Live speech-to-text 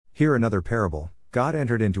Hear another parable. God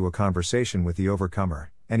entered into a conversation with the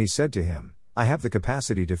overcomer, and he said to him, I have the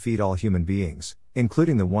capacity to feed all human beings,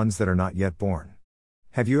 including the ones that are not yet born.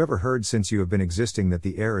 Have you ever heard since you have been existing that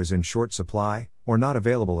the air is in short supply, or not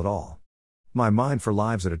available at all? My mind for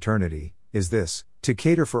lives at eternity is this, to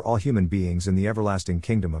cater for all human beings in the everlasting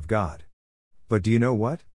kingdom of God. But do you know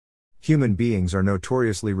what? Human beings are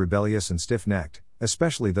notoriously rebellious and stiff-necked,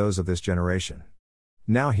 especially those of this generation.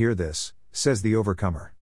 Now hear this, says the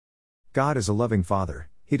overcomer. God is a loving Father.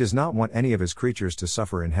 He does not want any of his creatures to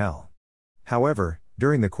suffer in hell. However,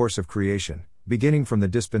 during the course of creation, beginning from the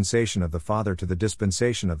dispensation of the Father to the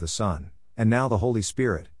dispensation of the Son, and now the Holy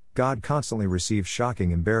Spirit, God constantly receives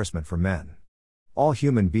shocking embarrassment from men. All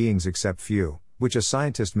human beings except few, which a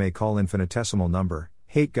scientist may call infinitesimal number,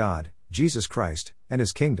 hate God, Jesus Christ, and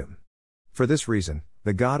his kingdom. For this reason,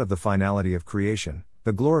 the God of the finality of creation,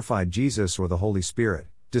 the glorified Jesus or the Holy Spirit,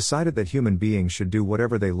 decided that human beings should do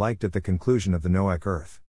whatever they liked at the conclusion of the Noahic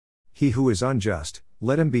earth. He who is unjust,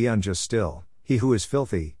 let him be unjust still. He who is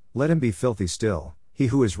filthy, let him be filthy still. He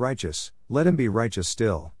who is righteous, let him be righteous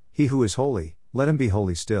still. He who is holy, let him be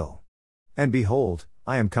holy still. And behold,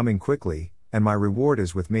 I am coming quickly, and my reward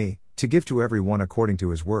is with me, to give to every one according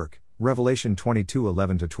to his work. Revelation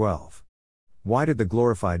 22:11-12. Why did the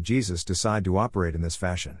glorified Jesus decide to operate in this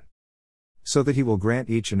fashion? So that he will grant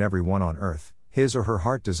each and every one on earth his or her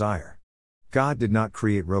heart desire. God did not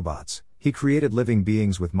create robots. He created living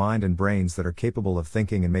beings with mind and brains that are capable of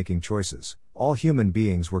thinking and making choices. All human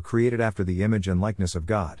beings were created after the image and likeness of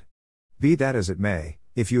God. Be that as it may,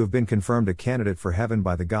 if you have been confirmed a candidate for heaven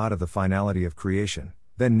by the God of the finality of creation,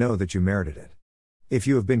 then know that you merited it. If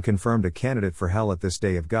you have been confirmed a candidate for hell at this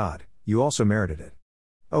day of God, you also merited it.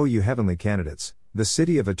 O you heavenly candidates, the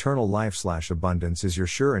city of eternal life/abundance is your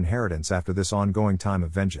sure inheritance after this ongoing time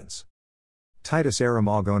of vengeance. Titus eram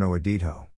agono adito.